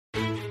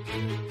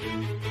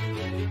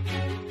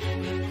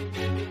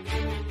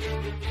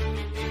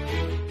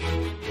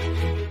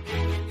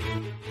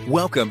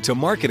Welcome to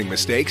Marketing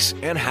Mistakes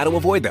and How to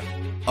Avoid Them,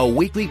 a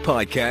weekly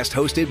podcast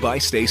hosted by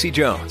Stacey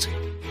Jones,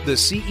 the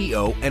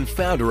CEO and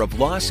founder of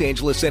Los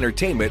Angeles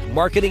entertainment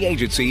marketing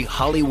agency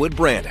Hollywood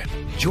Branded.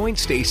 Join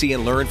Stacey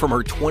and learn from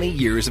her 20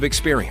 years of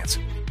experience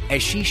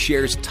as she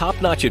shares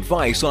top-notch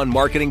advice on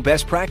marketing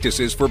best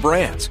practices for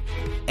brands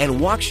and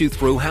walks you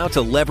through how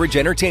to leverage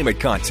entertainment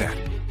content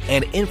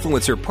and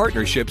influencer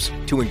partnerships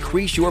to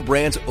increase your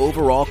brand's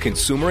overall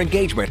consumer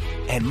engagement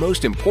and,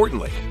 most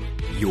importantly,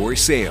 your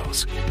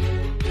sales.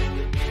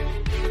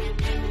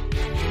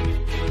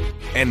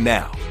 And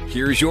now,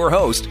 here's your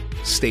host,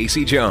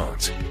 Stacey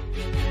Jones.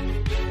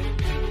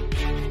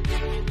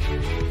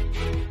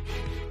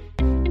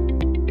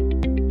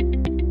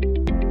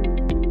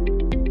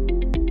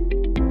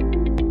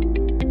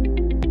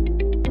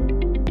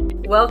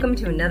 Welcome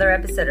to another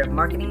episode of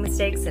Marketing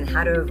Mistakes and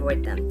How to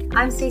Avoid Them.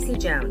 I'm Stacey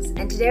Jones,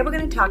 and today we're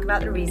going to talk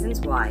about the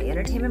reasons why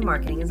entertainment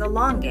marketing is a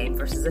long game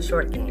versus a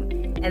short game,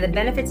 and the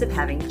benefits of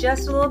having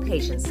just a little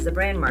patience as a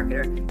brand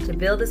marketer to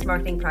build this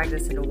marketing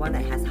practice into one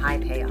that has high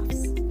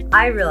payoffs.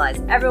 I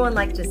realize everyone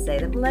likes to say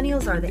that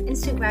millennials are the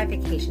instant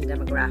gratification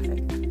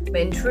demographic,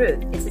 but in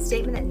truth, it's a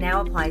statement that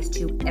now applies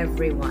to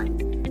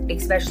everyone,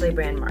 especially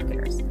brand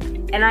marketers.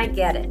 And I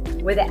get it.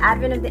 With the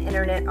advent of the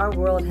internet, our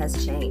world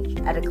has changed.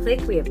 At a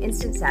click, we have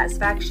instant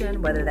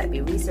satisfaction, whether that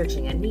be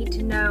researching a need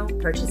to know,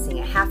 purchasing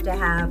a have to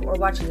have, or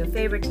watching a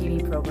favorite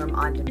TV program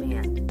on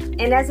demand.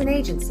 And as an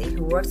agency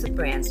who works with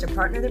brands to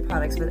partner their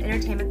products with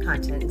entertainment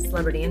content and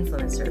celebrity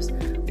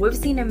influencers, we've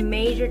seen a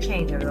major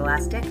change over the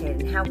last decade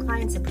in how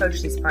clients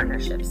approach these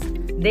partnerships.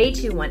 They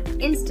too want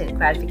instant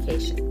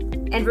gratification.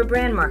 And for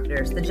brand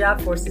marketers, the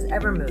job force is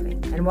ever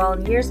moving. And while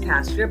in years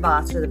past, your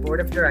boss or the board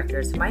of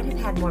directors might have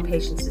had more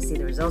patience to see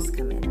the results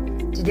come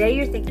in, today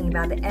you're thinking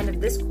about the end of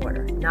this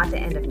quarter, not the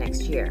end of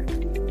next year.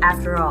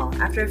 After all,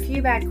 after a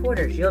few bad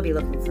quarters, you'll be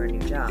looking for a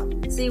new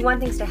job. So you want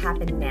things to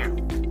happen now,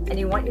 and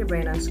you want your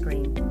brand on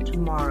screen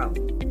tomorrow.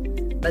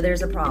 But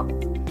there's a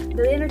problem.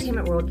 The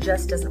entertainment world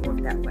just doesn't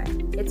work that way.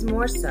 It's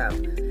more so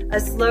a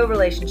slow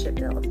relationship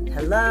build.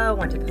 Hello,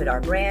 want to put our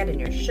brand in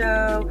your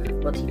show?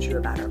 We'll teach you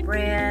about our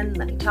brand.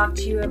 Let me talk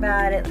to you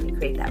about it. Let me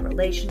create that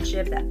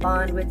relationship, that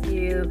bond with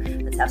you.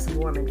 Let's have some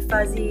warm and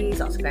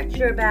fuzzies. I'll scratch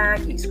your back.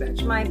 You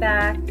scratch my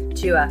back.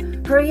 To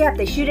hurry up,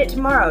 they shoot it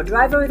tomorrow.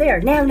 Drive over there.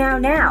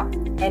 Now.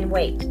 And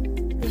wait.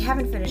 They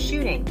haven't finished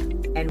shooting.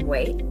 And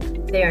wait.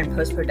 They are in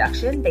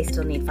post-production. They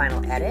still need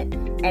final edit.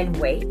 And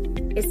wait.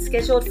 It's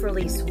scheduled for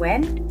release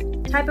when?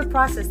 Type of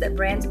process that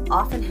brands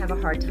often have a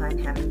hard time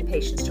having the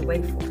patience to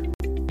wait for.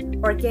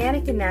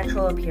 Organic and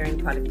natural appearing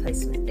product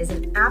placement is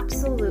an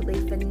absolutely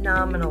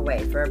phenomenal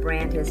way for a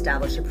brand to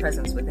establish a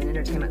presence within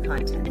entertainment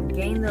content and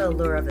gain the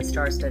allure of the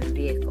star-studded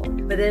vehicle.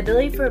 But the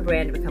ability for a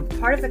brand to become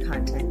part of the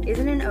content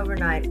isn't an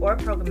overnight or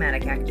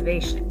programmatic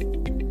activation.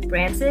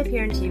 Brands that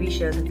appear in TV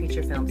shows and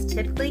feature films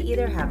typically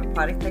either have a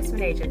product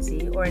placement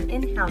agency or an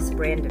in-house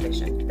brand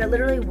division that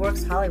literally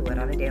works Hollywood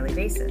on a daily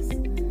basis.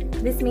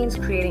 This means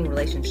creating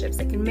relationships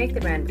that can make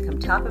the brand become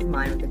top of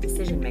mind with the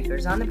decision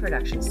makers on the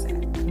production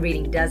set,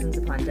 reading dozens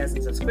upon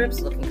dozens of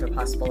scripts looking for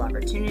possible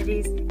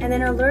opportunities, and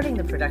then alerting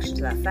the production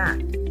to that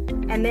fact,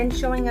 and then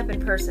showing up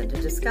in person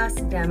to discuss,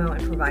 demo,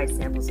 and provide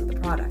samples of the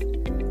product.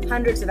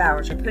 Hundreds of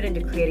hours are put into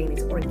creating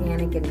these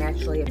organic and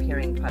naturally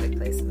appearing product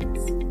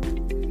placements.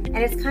 And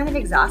it's kind of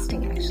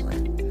exhausting,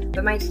 actually,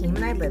 but my team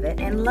and I live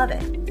it and love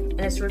it, and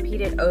it's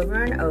repeated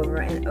over and over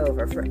and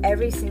over for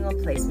every single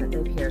placement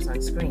that appears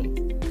on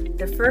screen.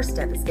 The first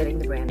step is getting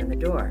the brand in the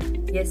door,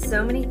 yet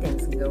so many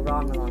things can go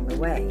wrong along the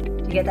way.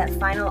 To get that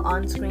final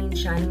on-screen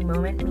shining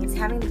moment means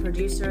having the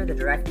producer, the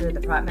director, the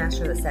prop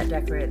master, the set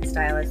decorator, the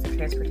stylist, the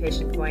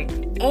transportation point,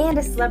 and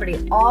a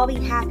celebrity all be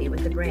happy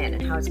with the brand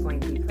and how it's going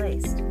to be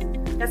placed.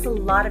 That's a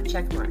lot of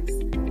check marks.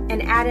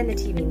 And add in the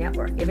TV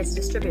network if it's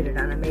distributed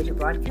on a major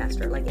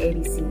broadcaster like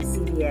ABC,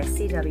 CBS,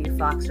 CW,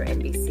 Fox, or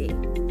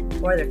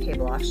NBC, or their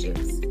cable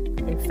offshoots.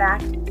 In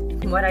fact,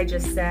 what I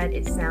just said,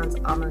 it sounds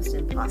almost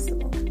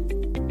impossible.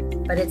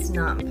 But it's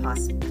not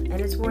impossible, and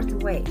it's worth the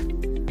wait.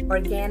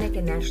 Organic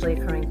and naturally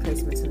occurring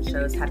placements on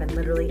shows happen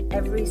literally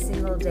every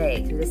single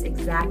day through this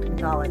exact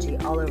mythology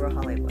all over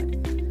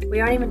Hollywood.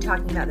 We aren't even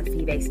talking about the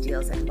fee-based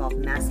deals that involve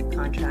massive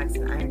contracts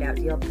and ironed-out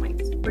deal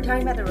points. We're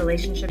talking about the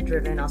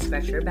relationship-driven, I'll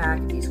scratch your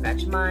back, if you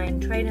scratch mine,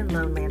 trade and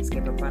loan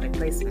landscape of product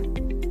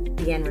placement.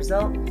 The end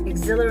result?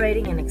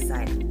 Exhilarating and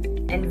exciting.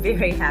 And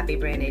very happy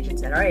brand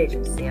agents at our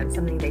agency on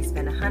something they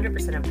spend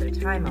 100% of their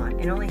time on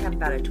and only have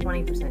about a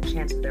 20%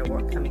 chance of their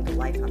work coming to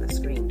life on the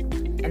screen.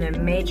 And a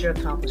major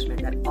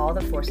accomplishment that all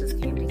the forces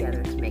came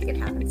together to make it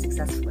happen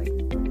successfully.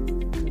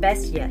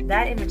 Best yet,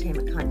 that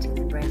entertainment content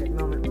and branded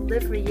moment will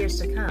live for years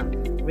to come,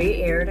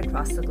 re-aired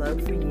across the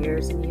globe for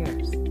years and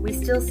years. We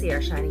still see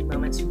our shining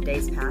moments from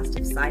days past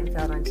of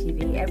Seinfeld on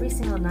TV every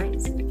single night in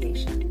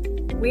syndication.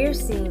 We are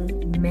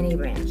seeing many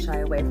brands shy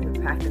away from the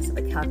practice of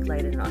a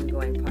calculated and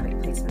ongoing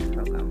product placement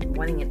program,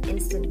 wanting an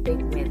instant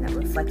big win that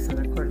reflects on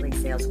their quarterly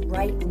sales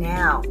right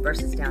now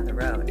versus down the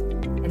road.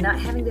 And and not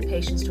having the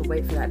patience to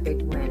wait for that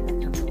big win that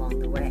comes along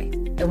the way.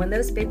 And when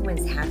those big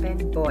wins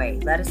happen, boy,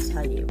 let us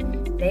tell you,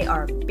 they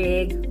are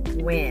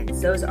big wins.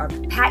 Those are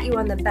pat you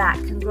on the back,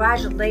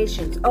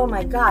 congratulations, oh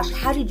my gosh,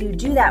 how did you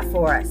do that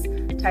for us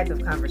type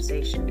of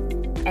conversation.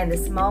 And the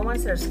small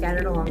ones that are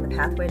scattered along the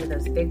pathway to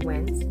those big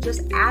wins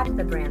just add to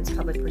the brand's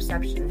public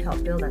perception and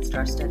help build that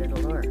star-studded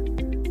allure.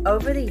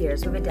 Over the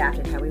years, we've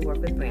adapted how we work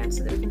with brands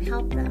so that we can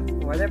help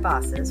them, or their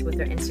bosses, with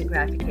their instant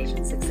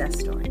gratification success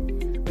story.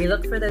 We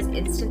look for those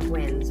instant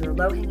wins or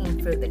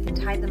low-hanging fruit that can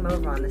tide them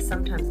over on the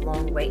sometimes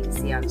long wait to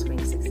see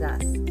on-screen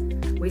success.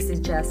 We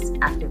suggest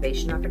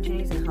activation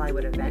opportunities in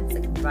Hollywood events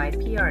that can provide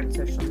PR and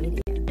social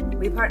media.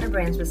 We partner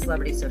brands with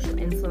celebrity social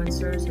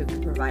influencers who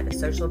can provide a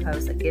social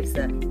post that gives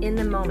the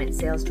in-the-moment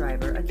sales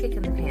driver a kick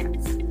in the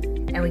pants.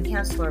 And we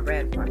counsel our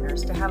brand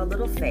partners to have a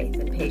little faith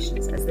and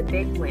patience as the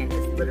big win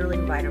is literally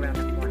right around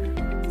the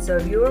corner. So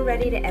if you are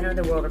ready to enter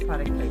the world of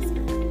product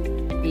placement,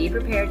 be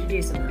prepared to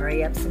do some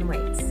hurry-ups and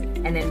waits,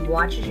 and then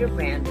watch as your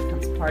brand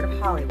becomes part of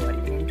Hollywood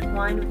and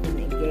entwined within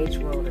the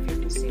engaged world of your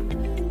consumer.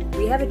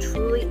 We have a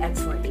truly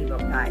excellent ebook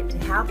guide to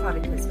how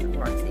product placement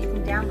works that you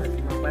can download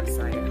from our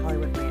website at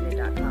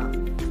hollywoodbranded.com.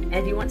 And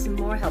if you want some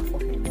more helpful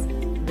hints,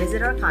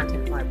 visit our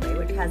content library,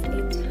 which has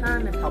a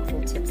ton of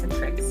helpful tips and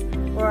tricks,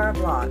 or our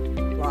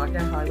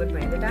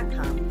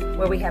blog.hollywoodbranded.com,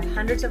 where we have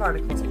hundreds of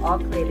articles all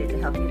created to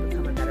help you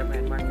become a better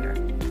brand marketer.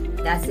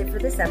 That's it for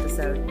this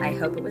episode. I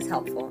hope it was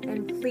helpful,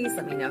 and please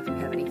let me know if you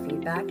have any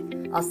feedback.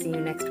 I'll see you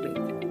next week.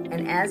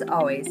 And as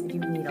always, if you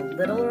need a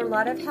little or a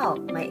lot of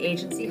help, my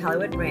agency,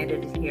 Hollywood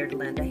Branded, is here to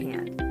lend a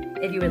hand.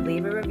 If you would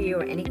leave a review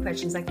or any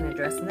questions I can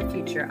address in the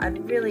future,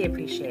 I'd really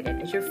appreciate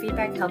it, as your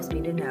feedback helps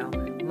me to know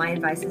my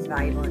advice is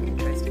valuable and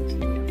interesting to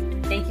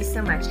you. Thank you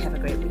so much. Have a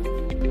great week.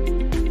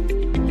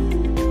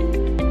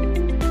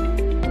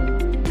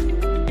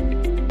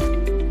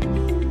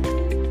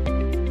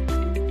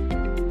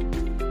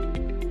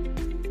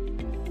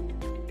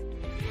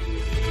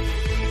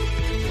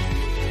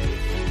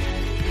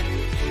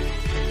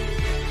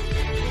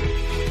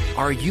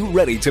 Are you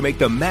ready to make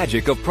the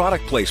magic of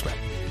product placement,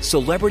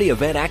 celebrity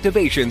event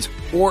activations,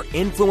 or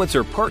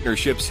influencer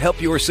partnerships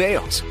help your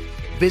sales?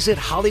 Visit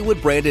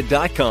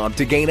hollywoodbranded.com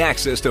to gain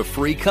access to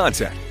free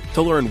content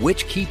to learn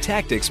which key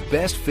tactics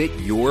best fit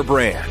your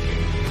brand.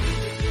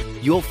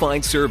 You'll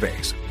find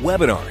surveys,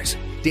 webinars,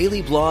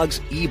 daily blogs,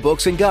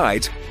 ebooks, and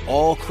guides,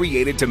 all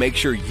created to make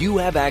sure you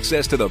have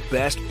access to the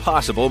best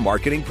possible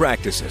marketing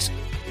practices.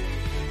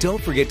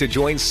 Don't forget to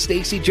join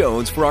Stacey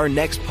Jones for our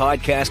next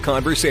podcast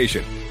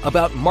conversation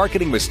about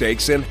marketing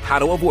mistakes and how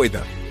to avoid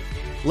them.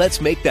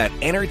 Let's make that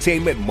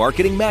entertainment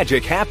marketing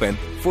magic happen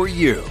for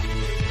you.